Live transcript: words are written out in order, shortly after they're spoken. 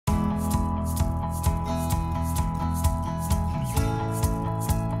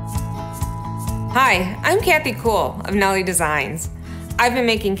Hi, I'm Kathy Cool of Nelly Designs. I've been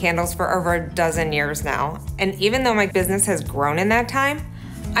making candles for over a dozen years now, and even though my business has grown in that time,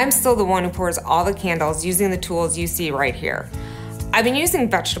 I'm still the one who pours all the candles using the tools you see right here. I've been using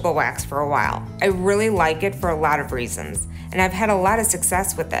vegetable wax for a while. I really like it for a lot of reasons, and I've had a lot of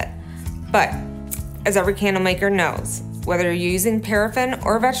success with it. But, as every candle maker knows, whether you're using paraffin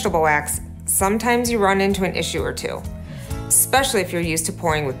or vegetable wax, sometimes you run into an issue or two, especially if you're used to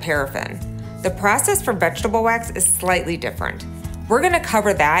pouring with paraffin. The process for vegetable wax is slightly different. We're going to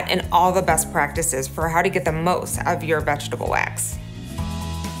cover that and all the best practices for how to get the most out of your vegetable wax.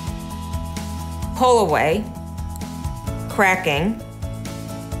 Pull away, cracking,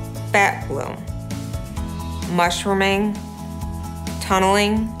 fat bloom, mushrooming,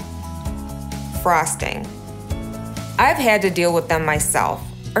 tunneling, frosting. I've had to deal with them myself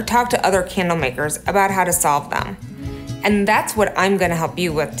or talk to other candle makers about how to solve them. And that's what I'm going to help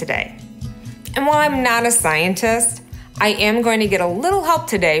you with today. And while I'm not a scientist, I am going to get a little help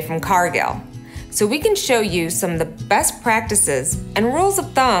today from Cargill, so we can show you some of the best practices and rules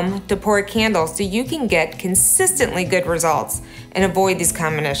of thumb to pour a candle so you can get consistently good results and avoid these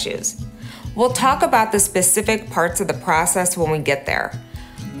common issues. We'll talk about the specific parts of the process when we get there.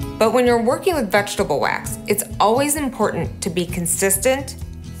 But when you're working with vegetable wax, it's always important to be consistent,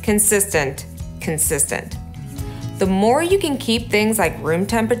 consistent, consistent. The more you can keep things like room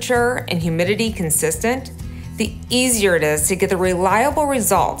temperature and humidity consistent, the easier it is to get the reliable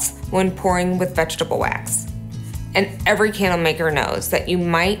results when pouring with vegetable wax. And every candle maker knows that you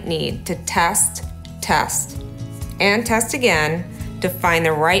might need to test, and test again to find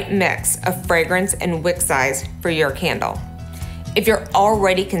the right mix of fragrance and wick size for your candle. If you're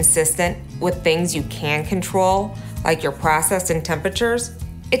already consistent with things you can control, like your process and temperatures,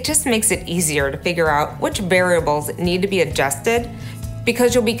 it just makes it easier to figure out which variables need to be adjusted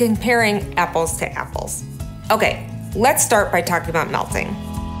because you'll be comparing apples to apples. Okay, let's start by talking about melting.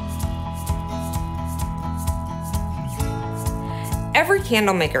 Every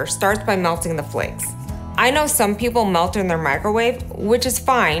candle maker starts by melting the flakes. I know some people melt in their microwave, which is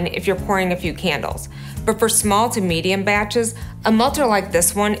fine if you're pouring a few candles, but for small to medium batches, a melter like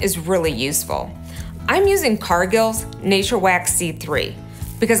this one is really useful. I'm using Cargill's NatureWax C3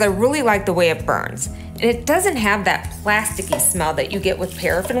 because I really like the way it burns, and it doesn't have that plasticky smell that you get with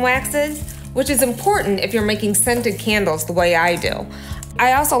paraffin waxes, which is important if you're making scented candles the way I do.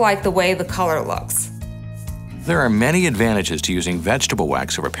 I also like the way the color looks. There are many advantages to using vegetable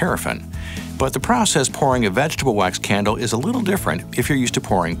wax over paraffin, but the process pouring a vegetable wax candle is a little different if you're used to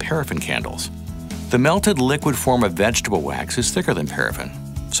pouring paraffin candles. The melted liquid form of vegetable wax is thicker than paraffin,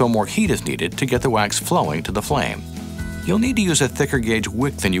 so more heat is needed to get the wax flowing to the flame. You'll need to use a thicker gauge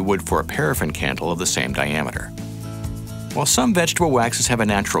wick than you would for a paraffin candle of the same diameter. While some vegetable waxes have a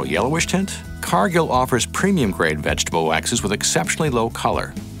natural yellowish tint, Cargill offers premium-grade vegetable waxes with exceptionally low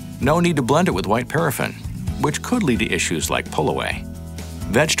color. No need to blend it with white paraffin, which could lead to issues like pull-away.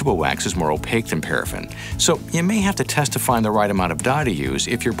 Vegetable wax is more opaque than paraffin, so you may have to test to find the right amount of dye to use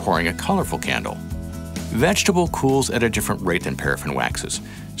if you're pouring a colorful candle. Vegetable cools at a different rate than paraffin waxes,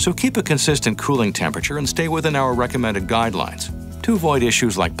 so keep a consistent cooling temperature and stay within our recommended guidelines to avoid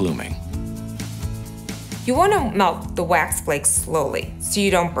issues like blooming. You want to melt the wax flakes slowly so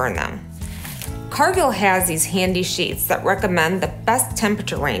you don't burn them. Cargill has these handy sheets that recommend the best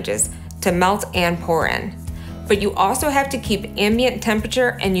temperature ranges to melt and pour in, but you also have to keep ambient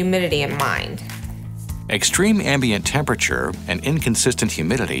temperature and humidity in mind. Extreme ambient temperature and inconsistent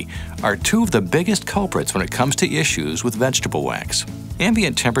humidity are two of the biggest culprits when it comes to issues with vegetable wax.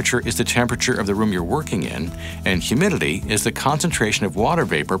 Ambient temperature is the temperature of the room you're working in, and humidity is the concentration of water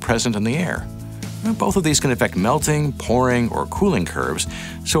vapor present in the air. Both of these can affect melting, pouring, or cooling curves,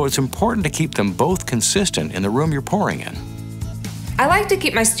 so it's important to keep them both consistent in the room you're pouring in. I like to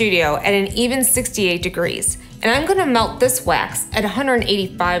keep my studio at an even 68 degrees, and I'm going to melt this wax at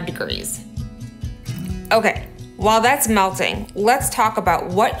 185 degrees. Okay, while that's melting, let's talk about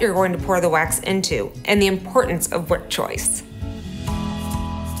what you're going to pour the wax into and the importance of wick choice.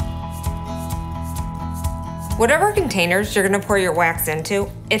 Whatever containers you're going to pour your wax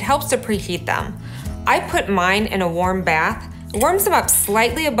into, it helps to preheat them. I put mine in a warm bath. It warms them up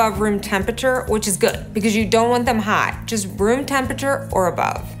slightly above room temperature, which is good because you don't want them hot, just room temperature or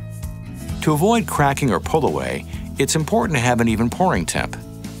above. To avoid cracking or pull away, it's important to have an even pouring temp.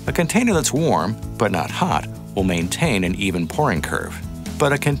 A container that's warm, but not hot, will maintain an even pouring curve.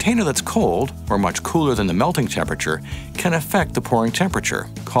 But a container that's cold, or much cooler than the melting temperature, can affect the pouring temperature,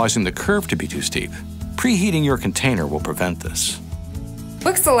 causing the curve to be too steep. Preheating your container will prevent this.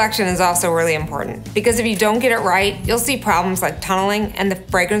 Wick selection is also really important because if you don't get it right, you'll see problems like tunneling and the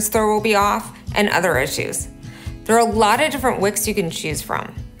fragrance throw will be off and other issues. There are a lot of different wicks you can choose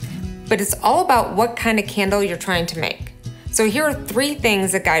from, but it's all about what kind of candle you're trying to make. So here are 3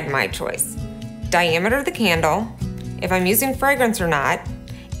 things that guide my choice: diameter of the candle, if I'm using fragrance or not,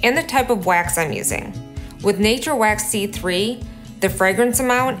 and the type of wax I'm using. With NatureWax C3, the fragrance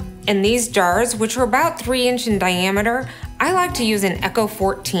amount, and these jars, which are about 3 inch in diameter, I like to use an Echo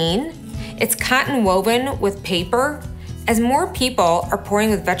 14. It's cotton woven with paper. As more people are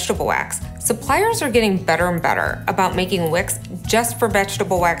pouring with vegetable wax, suppliers are getting better and better about making wicks just for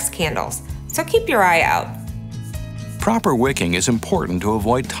vegetable wax candles, so keep your eye out. Proper wicking is important to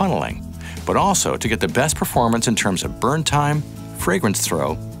avoid tunneling, but also to get the best performance in terms of burn time, fragrance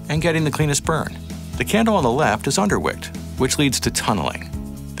throw, and getting the cleanest burn. The candle on the left is underwicked, which leads to tunneling.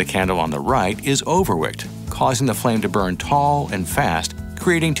 The candle on the right is overwicked, causing the flame to burn tall and fast,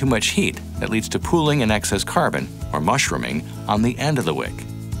 creating too much heat that leads to pooling and excess carbon, or mushrooming, on the end of the wick.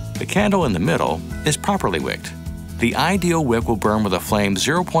 The candle in the middle is properly wicked. The ideal wick will burn with a flame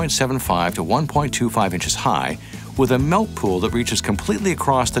 0.75 to 1.25 inches high, with a melt pool that reaches completely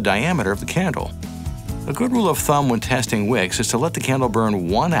across the diameter of the candle. A good rule of thumb when testing wicks is to let the candle burn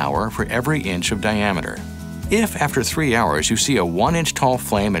 1 hour for every inch of diameter. If after 3 hours you see a 1 inch tall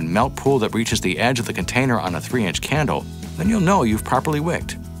flame and melt pool that reaches the edge of the container on a 3 inch candle, then you'll know you've properly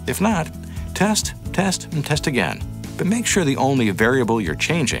wicked. If not, test, and test again. But make sure the only variable you're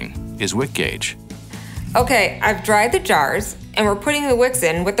changing is wick gauge. Okay, I've dried the jars, and we're putting the wicks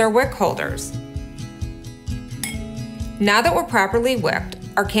in with their wick holders. Now that we're properly wicked,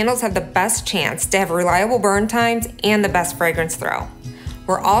 our candles have the best chance to have reliable burn times and the best fragrance throw.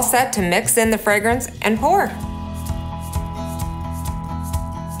 We're all set to mix in the fragrance and pour.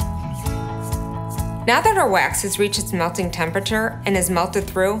 Now that our wax has reached its melting temperature and is melted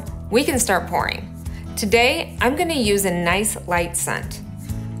through, we can start pouring. Today, I'm going to use a nice light scent.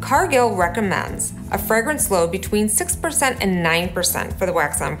 Cargill recommends a fragrance load between 6% and 9% for the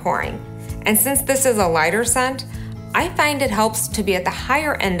wax I'm pouring. And since this is a lighter scent, I find it helps to be at the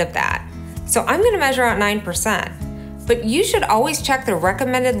higher end of that. So I'm going to measure out 9%. But you should always check the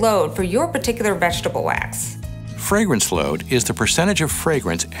recommended load for your particular vegetable wax. Fragrance load is the percentage of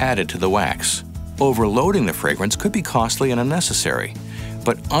fragrance added to the wax. Overloading the fragrance could be costly and unnecessary,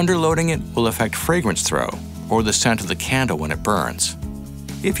 but underloading it will affect fragrance throw, or the scent of the candle when it burns.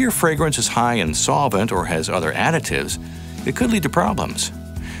 If your fragrance is high in solvent or has other additives, it could lead to problems.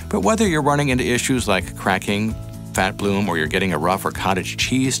 But whether you're running into issues like cracking, fat bloom, or you're getting a rough or cottage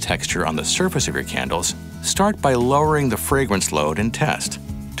cheese texture on the surface of your candles, start by lowering the fragrance load and test.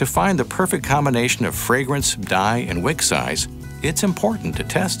 To find the perfect combination of fragrance, dye, and wick size, it's important to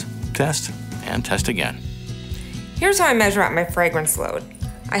test, and test again. Here's how I measure out my fragrance load.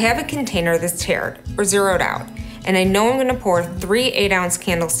 I have a container that's tiered, or zeroed out, and I know I'm going to pour 3 8-ounce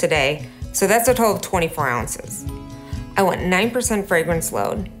candles today, so that's a total of 24 ounces. I want 9% fragrance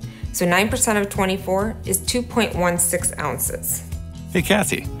load, so 9% of 24 is 2.16 ounces. Hey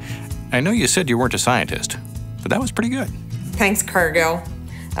Kathy, I know you said you weren't a scientist, but that was pretty good. Thanks, Cargill.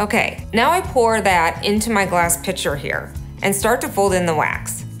 Okay, now I pour that into my glass pitcher here and start to fold in the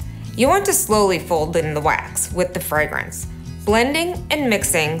wax. You want to slowly fold in the wax with the fragrance, blending and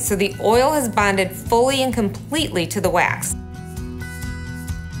mixing so the oil has bonded fully and completely to the wax,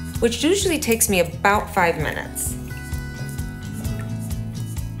 which usually takes me about 5 minutes.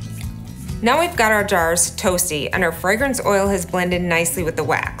 Now we've got our jars toasty and our fragrance oil has blended nicely with the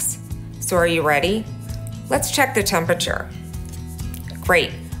wax. So are you ready? Let's check the temperature.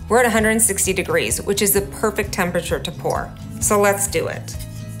 Great, we're at 160 degrees, which is the perfect temperature to pour. So let's do it.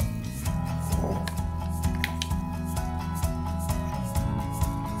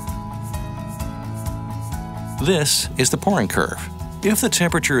 This is the pouring curve. If the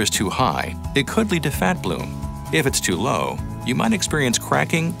temperature is too high, it could lead to fat bloom. If it's too low, you might experience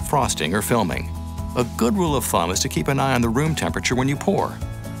cracking, frosting, or filming. A good rule of thumb is to keep an eye on the room temperature when you pour.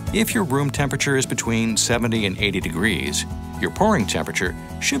 If your room temperature is between 70 and 80 degrees, your pouring temperature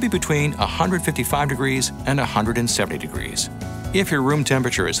should be between 155 degrees and 170 degrees. If your room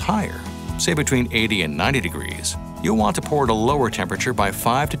temperature is higher, say between 80 and 90 degrees, you'll want to pour at a lower temperature by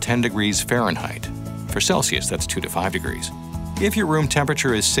 5 to 10 degrees Fahrenheit. For Celsius, that's 2 to 5 degrees. If your room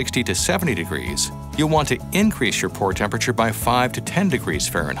temperature is 60 to 70 degrees, you'll want to increase your pour temperature by 5 to 10 degrees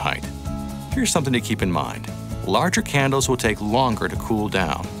Fahrenheit. Here's something to keep in mind. Larger candles will take longer to cool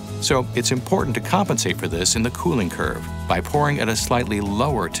down, so it's important to compensate for this in the cooling curve by pouring at a slightly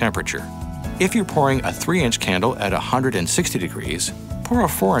lower temperature. If you're pouring a 3-inch candle at 160 degrees, pour a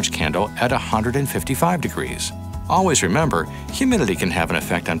 4-inch candle at 155 degrees. Always remember, humidity can have an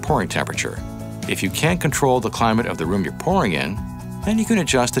effect on pouring temperature. If you can't control the climate of the room you're pouring in, Then you can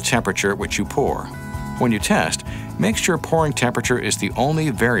adjust the temperature at which you pour. When you test, make sure pouring temperature is the only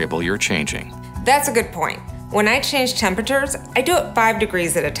variable you're changing. That's a good point. When I change temperatures, I do it 5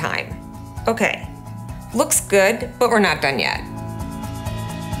 degrees at a time. Okay, looks good, but we're not done yet.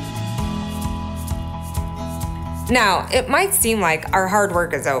 Now, it might seem like our hard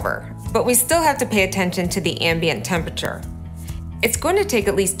work is over, but we still have to pay attention to the ambient temperature. It's going to take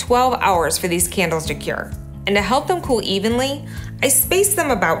at least 12 hours for these candles to cure, and to help them cool evenly, I space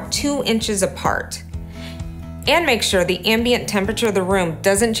them about 2 inches apart. And make sure the ambient temperature of the room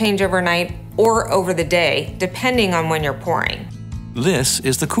doesn't change overnight or over the day, depending on when you're pouring. This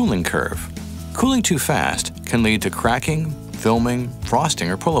is the cooling curve. Cooling too fast can lead to cracking, filming,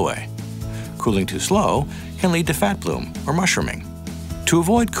 frosting, or pull away. Cooling too slow can lead to fat bloom or mushrooming. To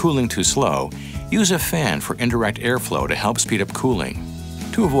avoid cooling too slow, use a fan for indirect airflow to help speed up cooling.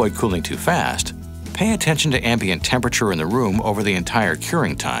 To avoid cooling too fast, pay attention to ambient temperature in the room over the entire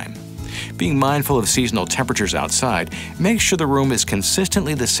curing time. Being mindful of seasonal temperatures outside, make sure the room is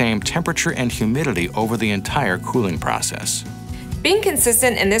consistently the same temperature and humidity over the entire cooling process. Being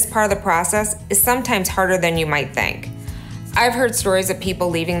consistent in this part of the process is sometimes harder than you might think. I've heard stories of people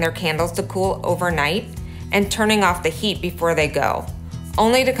leaving their candles to cool overnight and turning off the heat before they go,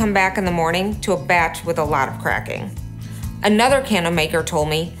 only to come back in the morning to a batch with a lot of cracking. Another candle maker told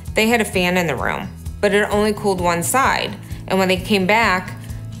me they had a fan in the room, but it only cooled one side, and when they came back,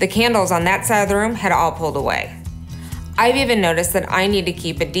 the candles on that side of the room had all pulled away. I've even noticed that I need to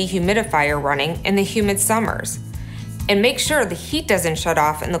keep a dehumidifier running in the humid summers and make sure the heat doesn't shut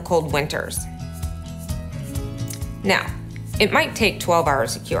off in the cold winters. Now, it might take 12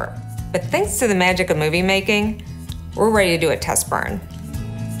 hours to cure, but thanks to the magic of movie making, we're ready to do a test burn.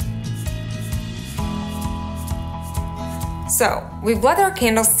 So, we've let our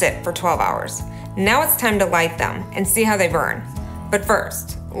candles sit for 12 hours. Now it's time to light them and see how they burn. But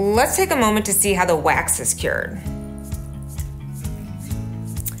first, let's take a moment to see how the wax is cured.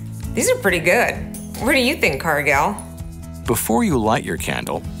 These are pretty good. What do you think, Cargill? Before you light your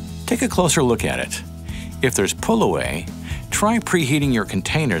candle, take a closer look at it. If there's pull away, try preheating your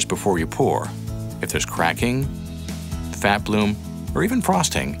containers before you pour. If there's cracking, fat bloom, or even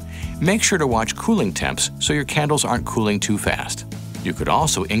frosting, make sure to watch cooling temps so your candles aren't cooling too fast. You could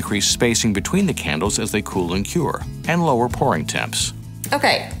also increase spacing between the candles as they cool and cure, and lower pouring temps.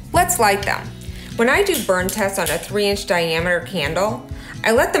 Okay, let's light them. When I do burn tests on a 3-inch diameter candle,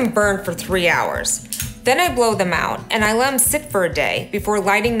 I let them burn for 3 hours. Then I blow them out and I let them sit for a day before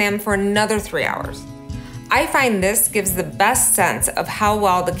lighting them for another 3 hours. I find this gives the best sense of how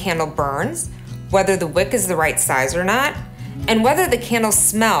well the candle burns, whether the wick is the right size or not, and whether the candle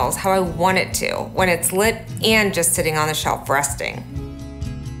smells how I want it to when it's lit and just sitting on the shelf resting.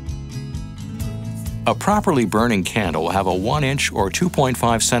 A properly burning candle will have a 1-inch or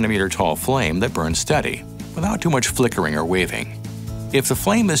 2.5 centimeter tall flame that burns steady, without too much flickering or waving. If the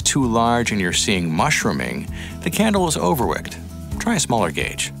flame is too large and you're seeing mushrooming, the candle is overwicked. Try a smaller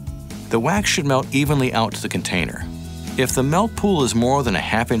gauge. The wax should melt evenly out to the container. If the melt pool is more than a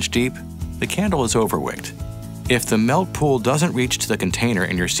 1/2 inch deep, the candle is overwicked. If the melt pool doesn't reach to the container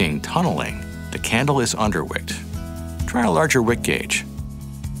and you're seeing tunneling, the candle is underwicked. Try a larger wick gauge.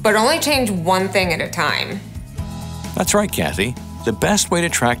 But only change one thing at a time. That's right, Kathy. The best way to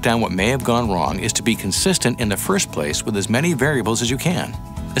track down what may have gone wrong is to be consistent in the first place with as many variables as you can,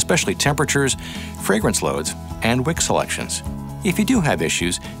 especially temperatures, fragrance loads, and wick selections. If you do have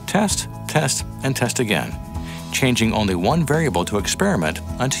issues, test, and test again, changing only one variable to experiment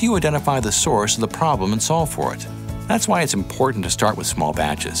until you identify the source of the problem and solve for it. That's why it's important to start with small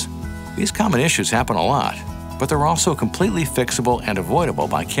batches. These common issues happen a lot, but they're also completely fixable and avoidable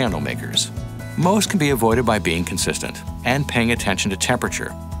by candle makers. Most can be avoided by being consistent and paying attention to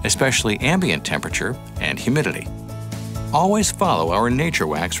temperature, especially ambient temperature and humidity. Always follow our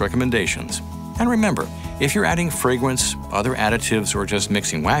NatureWax recommendations. And remember, if you're adding fragrance, other additives, or just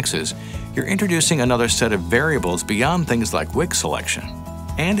mixing waxes, you're introducing another set of variables beyond things like wick selection.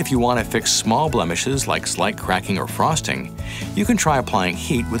 And if you want to fix small blemishes like slight cracking or frosting, you can try applying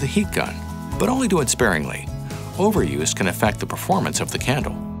heat with a heat gun, but only do it sparingly. Overuse can affect the performance of the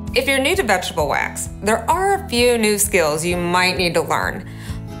candle. If you're new to vegetable wax, there are a few new skills you might need to learn,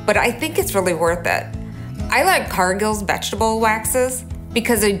 but I think it's really worth it. I like Cargill's vegetable waxes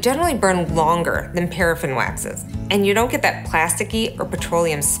because they generally burn longer than paraffin waxes, and you don't get that plasticky or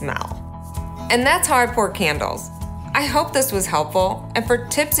petroleum smell. And that's how I pour candles. I hope this was helpful, and for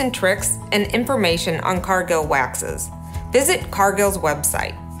tips and tricks and information on Cargill waxes, visit Cargill's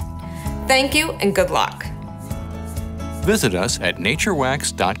website. Thank you and good luck. Visit us at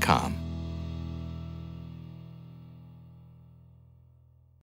NatureWax.com.